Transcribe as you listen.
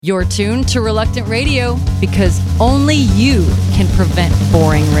You're tuned to Reluctant Radio because only you can prevent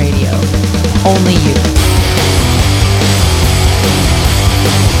boring radio. Only you.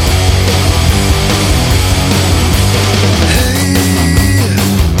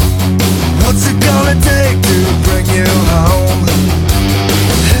 What's it gonna take to bring you home?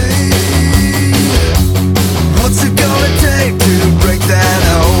 Hey, what's it gonna take to break that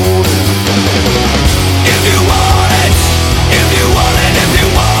hold? If you want it, if you want it, if you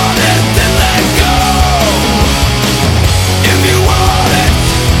want it, then let go. If you want it,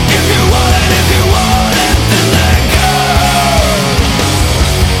 if you want it, if you want it, then let go.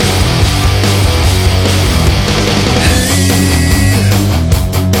 Hey,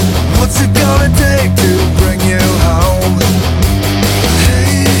 what's it gonna take to bring you home?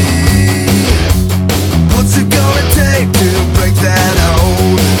 Hey, what's it gonna take to break that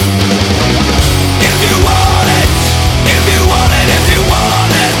hold? If you want it, if you want it, if you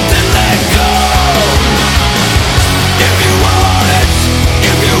want it, then let go. If you want it,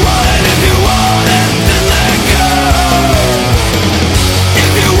 if you want it, if you want it, then let go.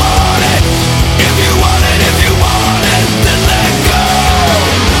 If you want it, if you want it, if you want it, then let go.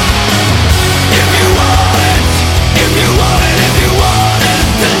 If you want it, if you want it, if you want it,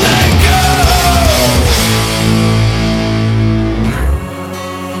 then let go.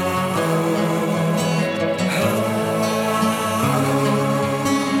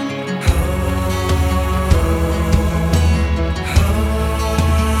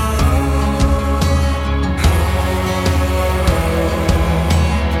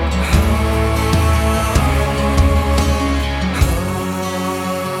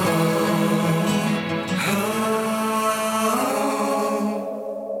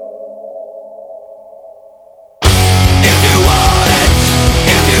 If you want it,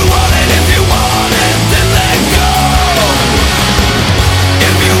 if you want it, if you want it, then let go.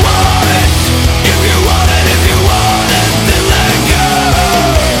 If you want it, if you want it, if you want it, then let go.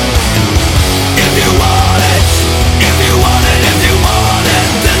 If you want it, if you want it, if you want it,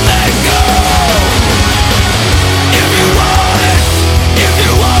 then let go. If you want it, if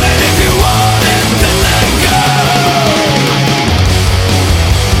you want it, if you want it, then let go.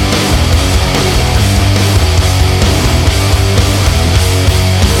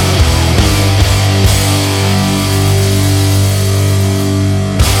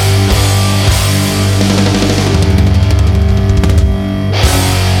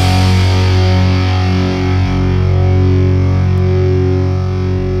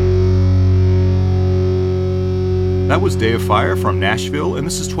 That was Day of Fire from Nashville, and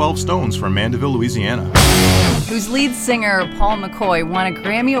this is 12 Stones from Mandeville, Louisiana. Whose lead singer, Paul McCoy, won a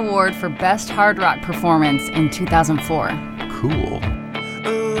Grammy Award for Best Hard Rock Performance in 2004. Cool.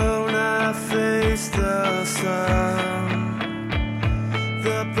 Alone I face the sun.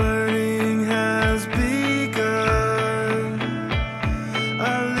 The burning has begun.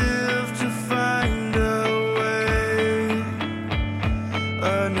 I live to find a way.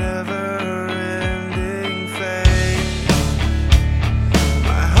 A never-ending fate.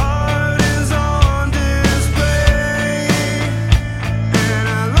 My heart is on display, and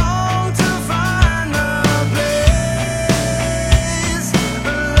I long to find a place, a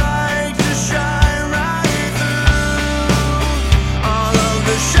light to shine right through all of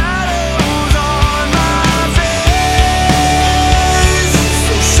the shadows.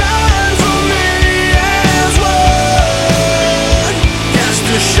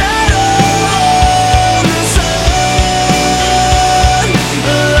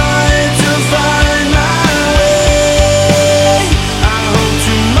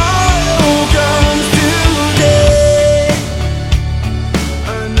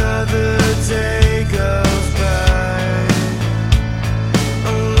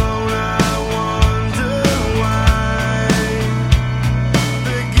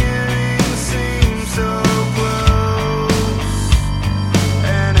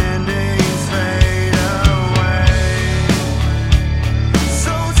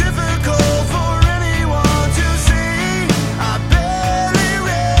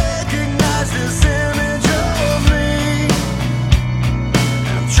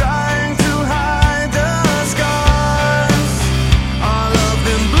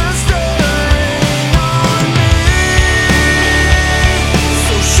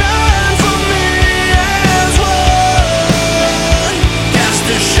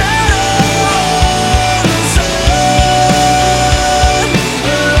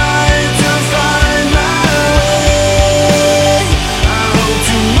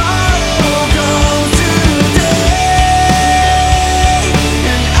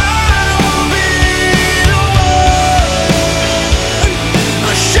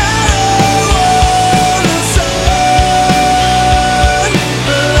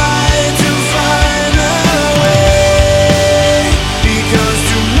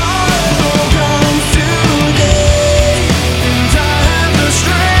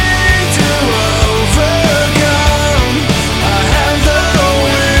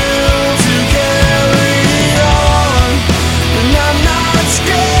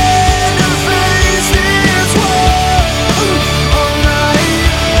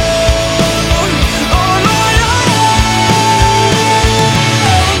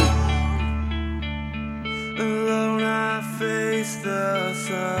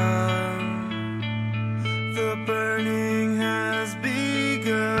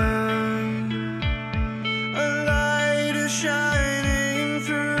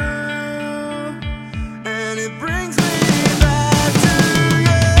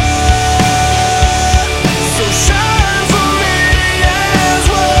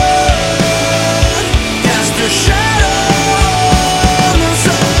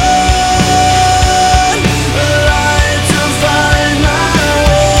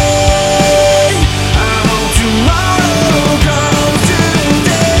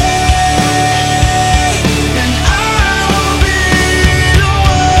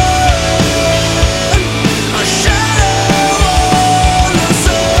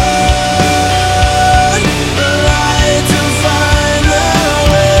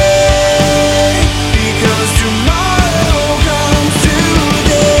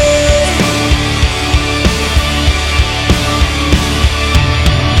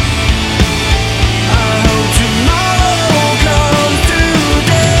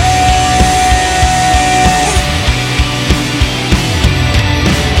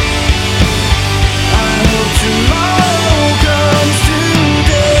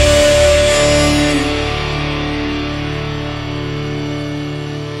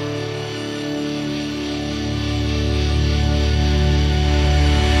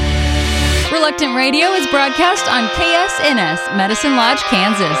 Reluctant Radio is broadcast on KSNS, Medicine Lodge,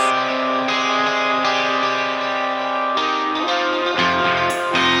 Kansas.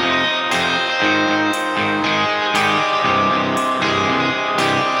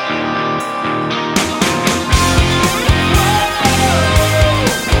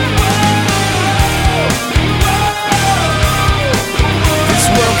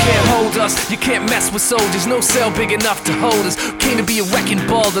 You can't mess with soldiers, no cell big enough to hold us. Came to be a wrecking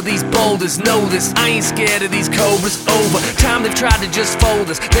ball to these boulders. Know this, I ain't scared of these cobras. Over time they've tried to just fold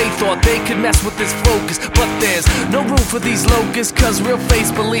us. They thought they could mess with this focus, but there's no room for these locusts, cause real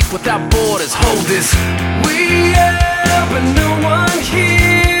face belief without borders. Hold this. We yell, but no one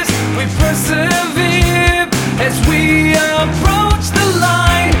hears. We persevere as we approach the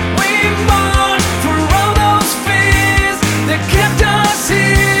line. We march for all those fears that kept us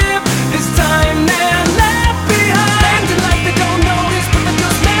here. This time they're left behind. Acting like they don't notice, but they're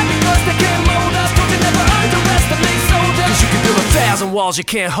just mad because they can't mold us. Don't you never underestimate soldiers, cause you can build 1,000 walls, you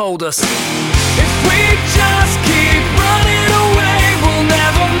can't hold us. If we just keep running away, we'll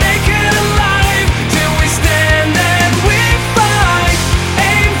never make it alive. Till we stand and we fight.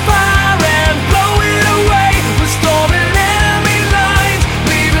 Aim fire and blow it away. We're storming enemy lines,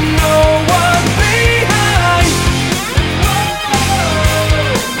 leaving no one behind.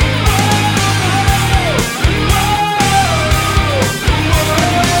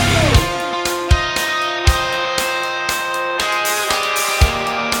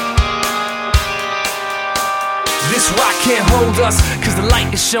 This rock can't hold us, cause the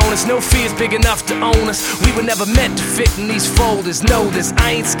light is shown us. No fear's big enough to own us. We were never meant to fit in these folders. Know this,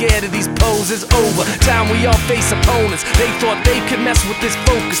 I ain't scared of these poses. Over time we all face opponents. They thought they could mess with this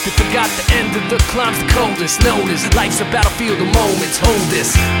focus. They forgot the end of the climb's the coldest. Know this, life's a battlefield of moments. Hold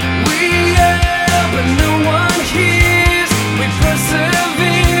this. We yell, but no one hears. We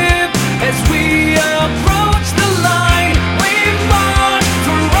persevere as we approach the line. We march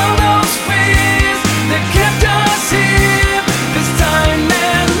through all those fears that kept us here. This time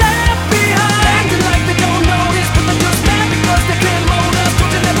they're left behind. Acting like they don't notice, but they're just mad because they can't mold us.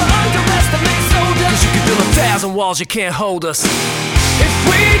 Don't you never underestimate soldiers, cause you can build 1,000 walls, you can't hold us. If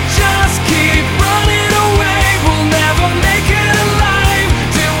we just keep running away, we'll never make it alive.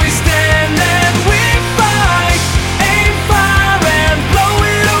 Till we stand and we fight. Aim fire and blow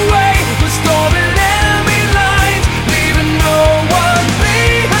it away. We're storming enemy lines, leaving no one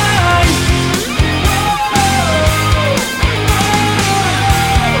behind.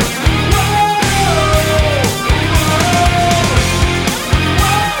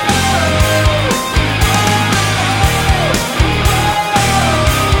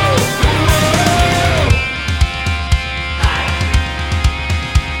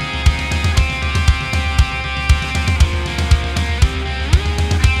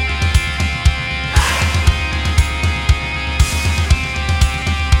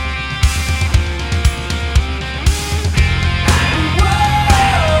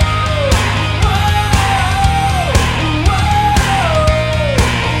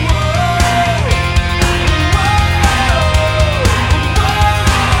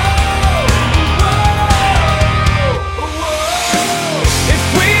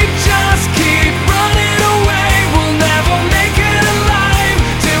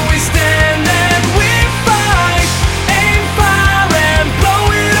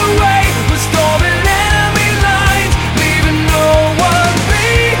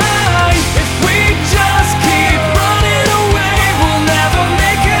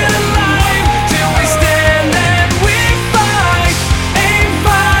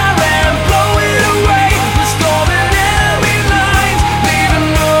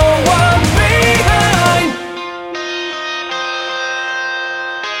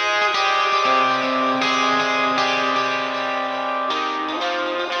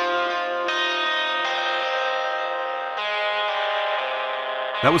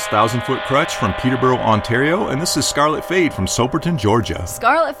 That was 1,000 Foot Crutch from Peterborough, Ontario, and this is Scarlet Fade from Soperton, Georgia.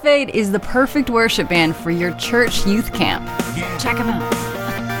 Scarlet Fade is the perfect worship band for your church youth camp. Check them out.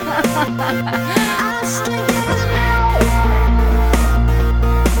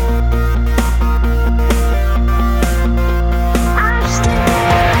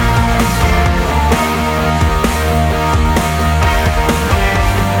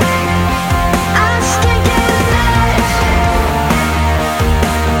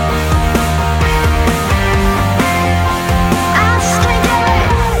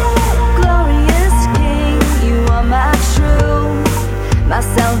 My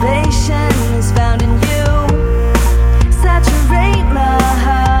salvation is found in you.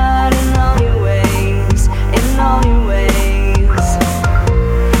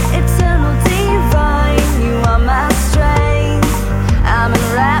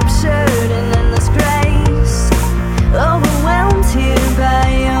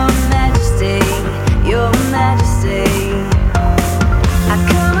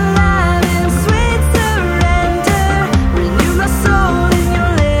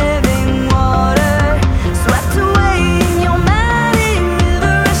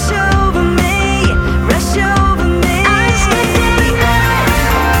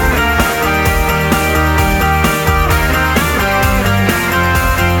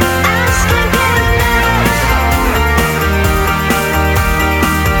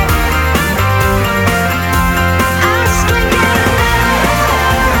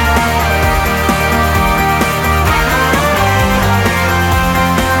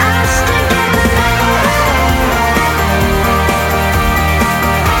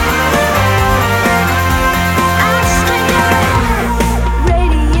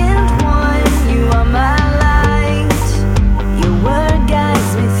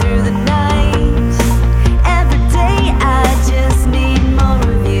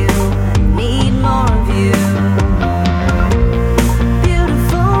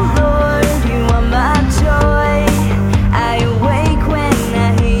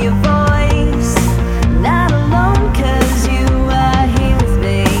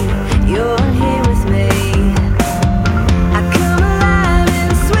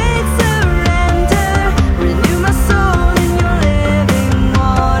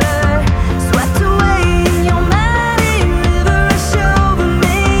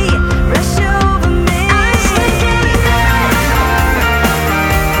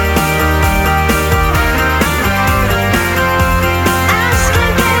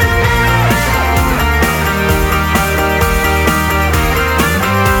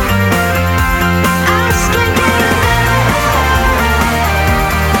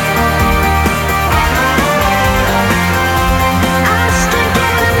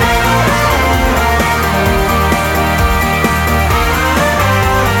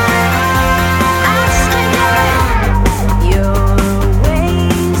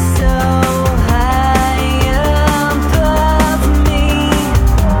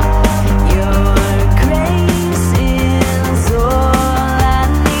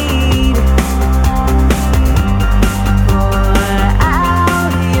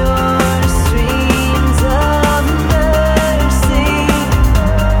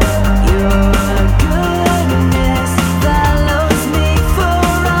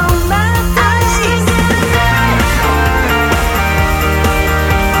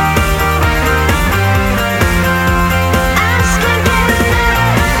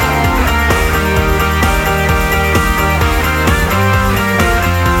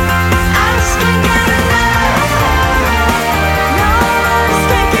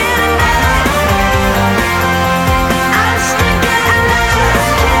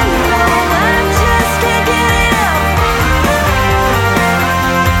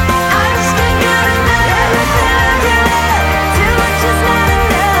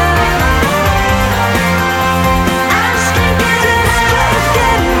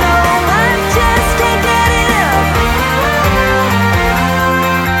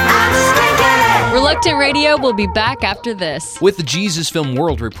 Reluctant Radio will be back after this. With the Jesus Film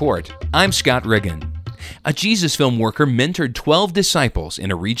World Report, I'm Scott Riggin. A Jesus Film worker mentored 12 disciples in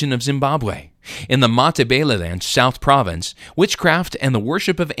a region of Zimbabwe. In the Matabeleland South Province, witchcraft and the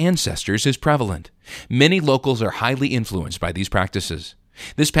worship of ancestors is prevalent. Many locals are highly influenced by these practices.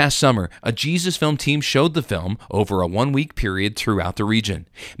 This past summer, a Jesus Film team showed the film over a 1-week period throughout the region.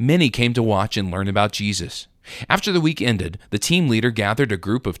 Many came to watch and learn about Jesus. After the week ended, the team leader gathered a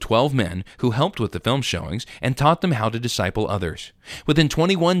group of 12 men who helped with the film showings and taught them how to disciple others. Within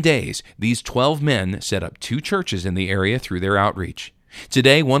 21 days, these 12 men set up 2 churches in the area through their outreach.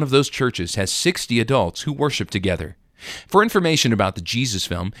 Today, one of those churches has 60 adults who worship together. For information about the Jesus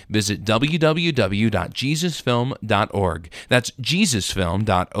Film, visit www.jesusfilm.org. That's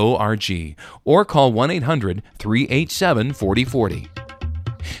jesusfilm.org. Or call 1-800-387-4040.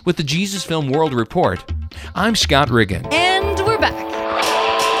 With the Jesus Film World Report, I'm Scott Riggin. And we're back.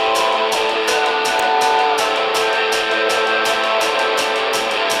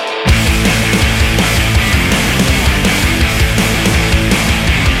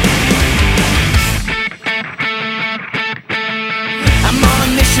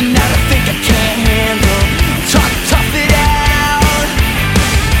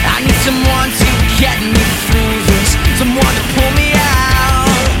 Someone to get me through this, someone to pull me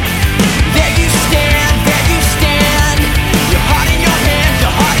out. There you stand, your heart in your hands, your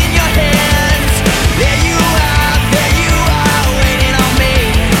heart in your hands. There you are, waiting on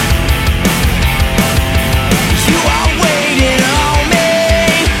me. You are waiting on me,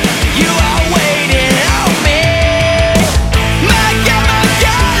 you are waiting on me. My God,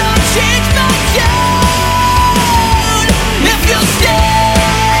 I'll change my tune if you'll stay.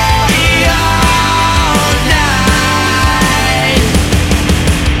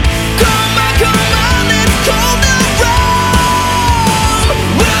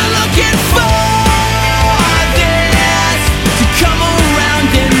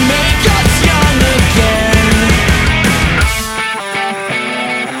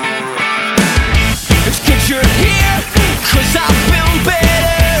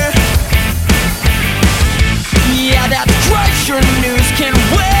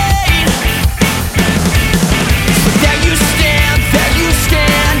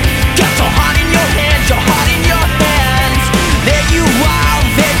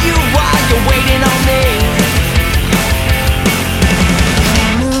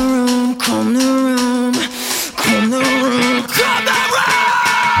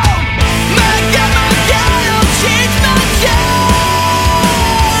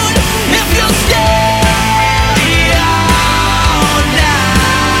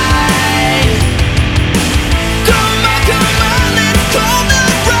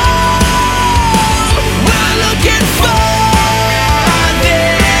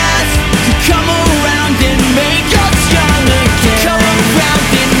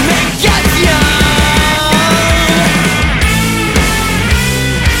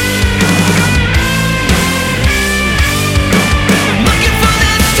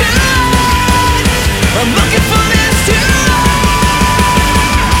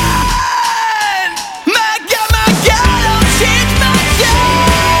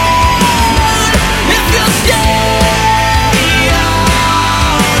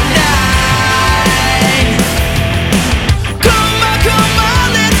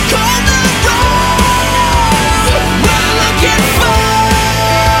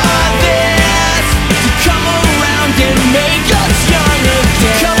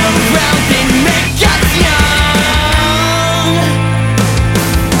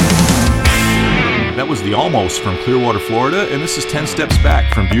 Almost from Clearwater, Florida, and this is 10 Steps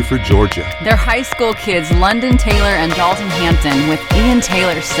Back from Buford, Georgia. They're high school kids, London Taylor and Dalton Hampton, with Ian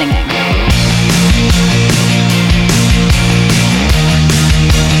Taylor singing.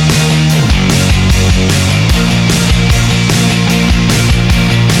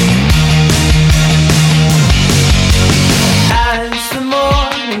 As the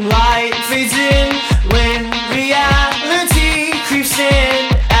morning light fades in, when reality creeps in,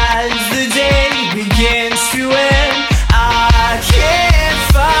 as the day begins to end, I can't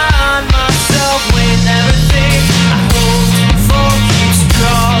find myself when everything I hoped for keeps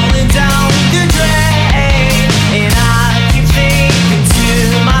crawling down the drain.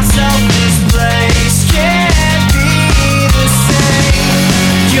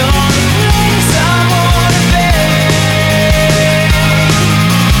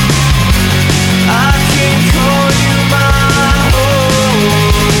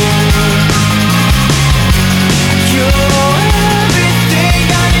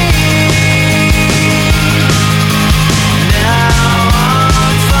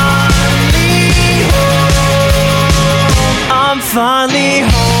 finally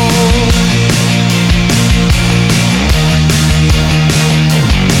home.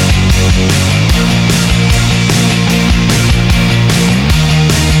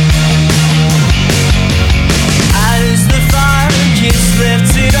 As the fire gets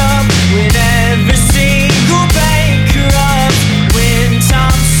lifted up, when every single bank erupts, when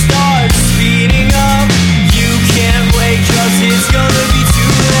time starts speeding up, you can't wait 'cause it's gonna be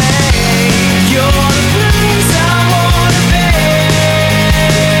too late. You're the place I wanna be.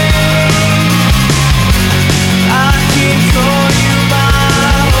 I can call you my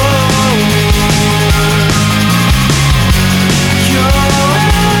own. You're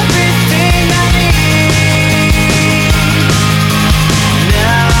everything I need.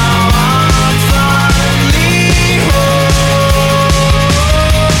 Now I'm finally home.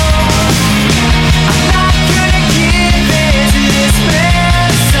 I'm not gonna give in to this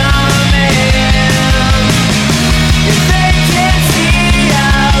mess I'm in. If they can't see,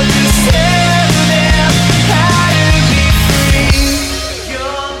 I'll just tell them how to be free.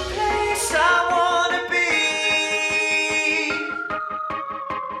 You're the place I wanna be.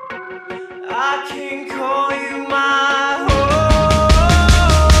 I can call you my home.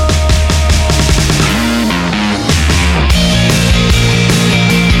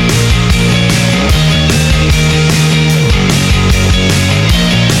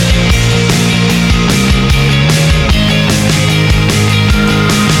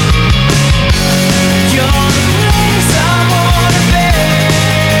 You're the place I wanna be.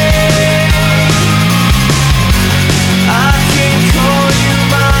 I can call you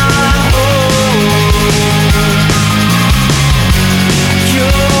my home.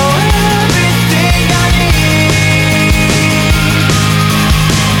 You're everything I need.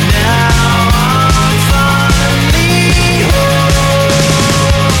 Now I'm finally home.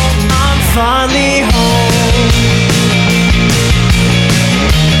 I'm finally home.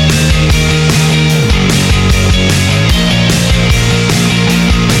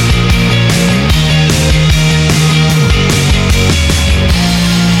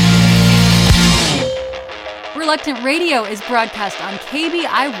 Reluctant Radio is broadcast on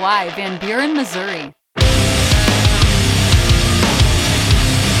KBIY Van Buren, Missouri.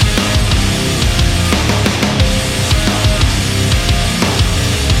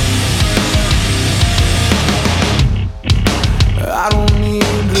 I don't need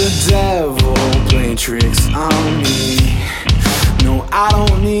the devil playing tricks on me. No, I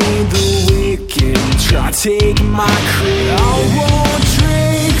don't need the wicked try to take my credit. I won't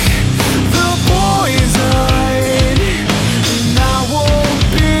drink the poison, and I won't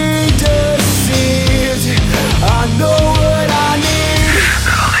be deceived. I know what I need.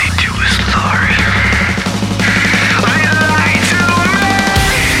 All they do is lie. They lie to me.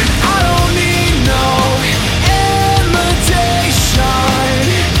 I don't need no imitation.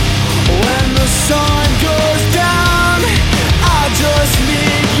 When the sun goes down, I just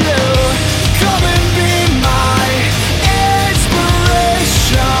need you. Come and be my inspiration.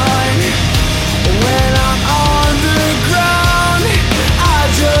 When I'm on the ground, I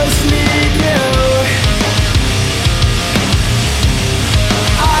just need you.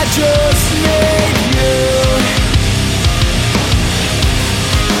 I just need you.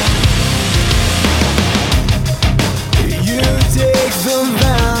 You take the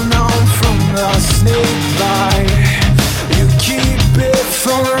venom from the snake bite. You keep it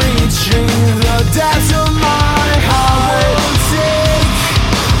from reaching the depths of my heart. I will take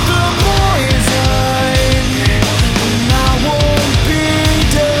the poison, and I won't be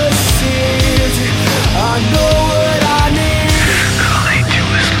deceived. I know what I need. All they do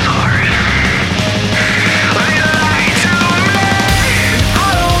is lie. They lie to me. I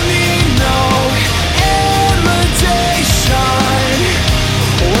don't need no imitation.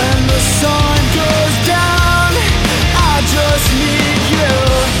 When the sun goes down, I just need you.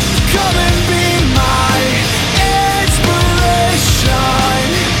 Come and be my inspiration.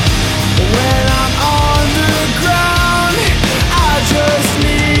 When I'm on the ground, I just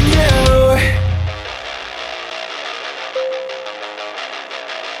need you.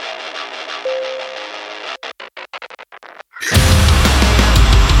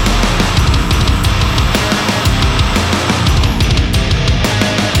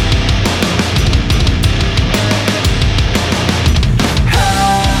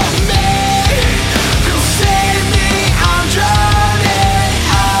 Help me, you save me, I'm drowning.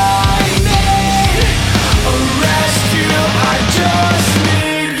 I need a rescue, I just need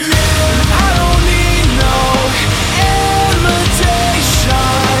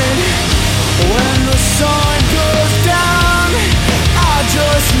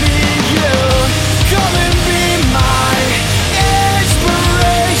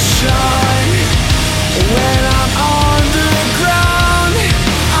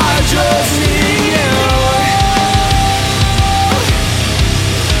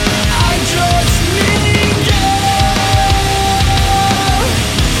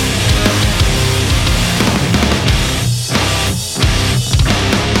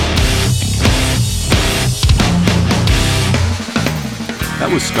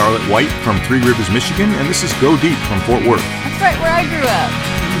Scarlett White from Three Rivers, Michigan, and this is Go Deep from Fort Worth. That's right where I grew up.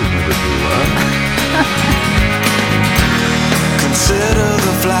 You never grew up. Consider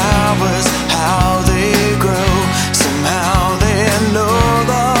the flowers, how they grow. Somehow they know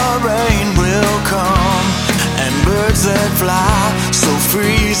the rain will come. And birds that fly so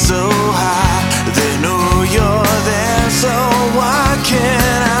free, so high, they know you're there, so why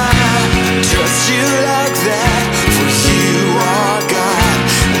can't I trust you like that? For you are God,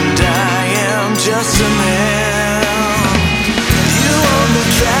 and I am just a man. You own the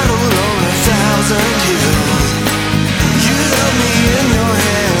cattle on 1,000 hills. You held me in your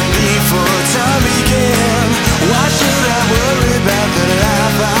hand before time began. Why should I worry about the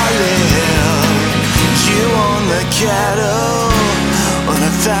life I live? You own the cattle on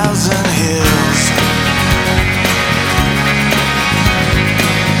 1,000 hills.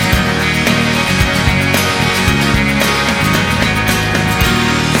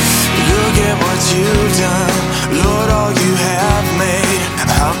 Look at what you've done, Lord, all you have made.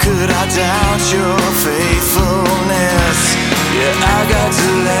 How could I doubt your faithfulness? Yeah, I got to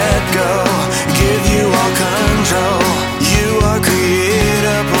let go, give you all control. You are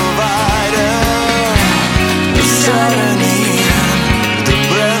creator, provider. Suddenly, the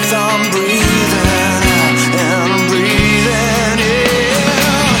breath I'm breathing and I'm breathing in.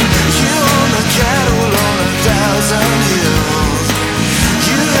 You own the cattle on 1,000 hills.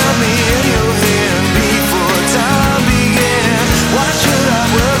 You held me in your hand before time began. Why should I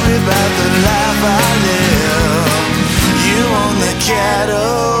worry about the life I live? You own the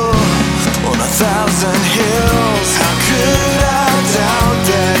cattle on 1,000 hills. How could I doubt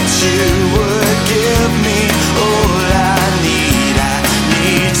that you would give me all I need? I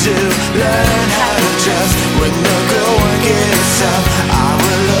need to learn how to trust when the going gets tough. I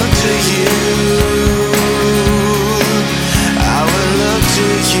will look to you. I will look to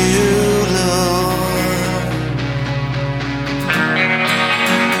you, Lord.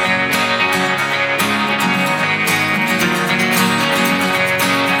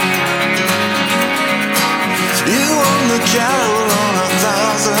 You own the cattle on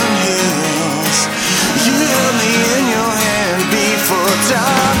 1,000 hills. You held me in your hand before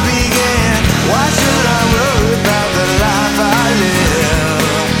time began. Why should I worry about the life I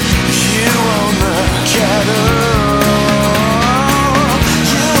live? You own the cattle.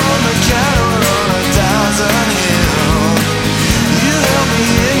 You own the cattle on 1,000 hills. You held me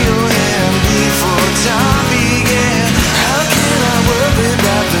in your hand before time began. How can I worry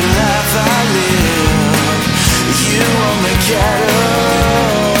about the life I live? You own the cattle.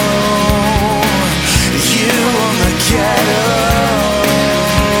 You own the cattle.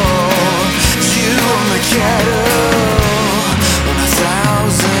 You own the cattle on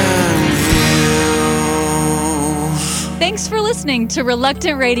 1,000 hills. Thanks for listening to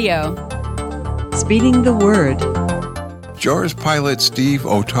Reluctant Radio. Speeding the word. JAWS pilot Steve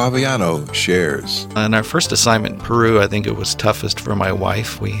Ottaviano shares. On our first assignment in Peru, I think it was toughest for my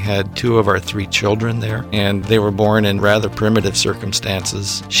wife. We had 2 of our 3 children there, and they were born in rather primitive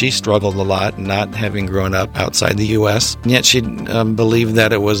circumstances. She struggled a lot, not having grown up outside the U.S., and yet she believed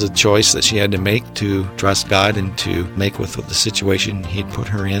that it was a choice that she had to make to trust God and to make with the situation He'd put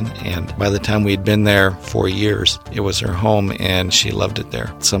her in. And by the time we'd been there 4 years, it was her home, and she loved it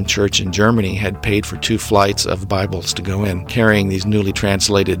there. Some church in Germany had paid for 2 flights of Bibles to go in, carrying these newly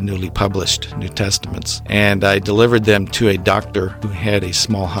translated, newly published New Testaments. And I delivered them to a doctor who had a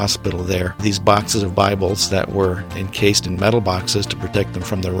small hospital there. These boxes of Bibles that were encased in metal boxes to protect them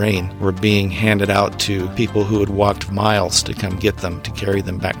from the rain were being handed out to people who had walked miles to come get them, to carry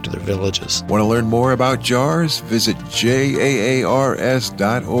them back to their villages. Want to learn more about JAWS? Visit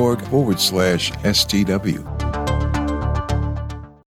jaars.org/STW.